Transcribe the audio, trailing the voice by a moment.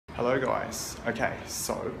Hello guys. Okay,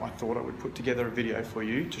 so I thought I would put together a video for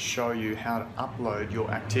you to show you how to upload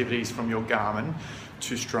your activities from your Garmin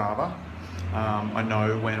to Strava. I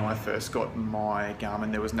know when I first got my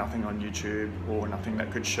Garmin there was nothing on YouTube or nothing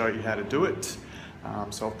that could show you how to do it.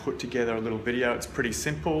 So I've put together a little video. It's pretty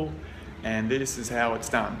simple and this is how it's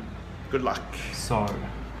done. Good luck. So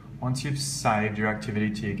once you've saved your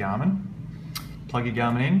activity to your Garmin, plug your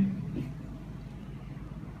Garmin in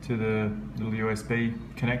to the little USB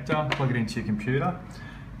connector, plug it into your computer,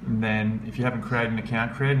 and then if you haven't created an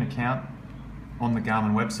account, create an account on the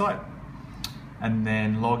Garmin website and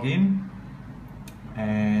then log in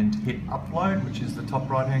and hit upload, which is the top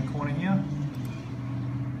right hand corner here.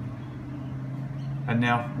 And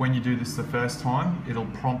now when you do this the first time, it'll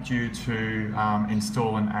prompt you to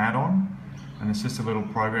install an add-on, and it's just a little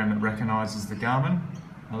program that recognizes the Garmin,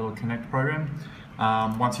 a little connect program.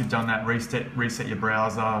 Once you've done that, reset your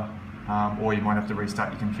browser, or you might have to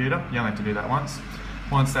restart your computer. You only have to do that once.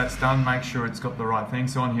 Once that's done, make sure it's got the right thing.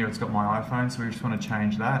 So on here it's got my iPhone, so we just want to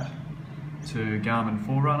change that to Garmin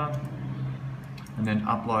Forerunner, and then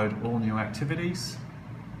upload all new activities.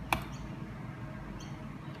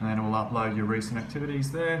 And then it will upload your recent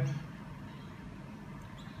activities there.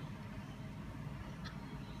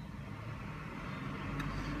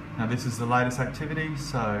 Now this is the latest activity,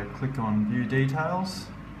 so click on View Details.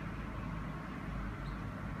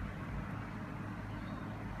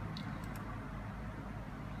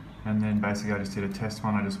 And then basically I just did a test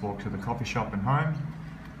one, I just walked to the coffee shop and home.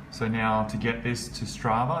 So now to get this to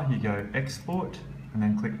Strava, you go Export and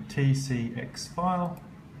then click TCX File.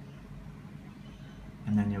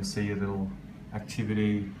 And then you'll see your little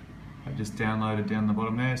activity that just downloaded down the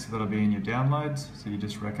bottom there, so that'll be in your downloads. So you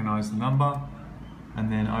just recognize the number. And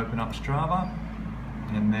then open up Strava,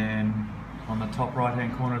 and then on the top right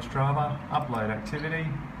hand corner of Strava, upload activity,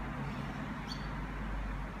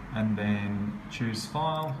 and then choose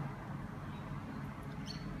file,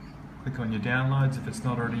 click on your downloads if it's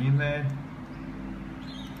not already in there,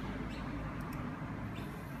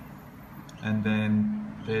 and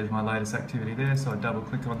then there's my latest activity there, so I double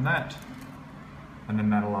click on that and then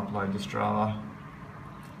that'll upload to Strava,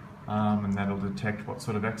 and that'll detect what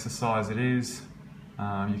sort of exercise it is.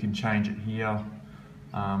 You can change it here,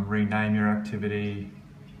 rename your activity,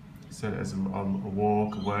 set it as a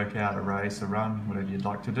walk, a workout, a race, a run, whatever you'd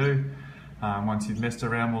like to do. Once you've messed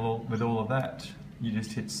around with all of that, you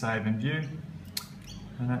just hit save and view,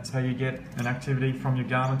 and that's how you get an activity from your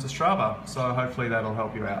Garmin to Strava. So hopefully that'll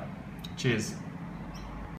help you out. Cheers.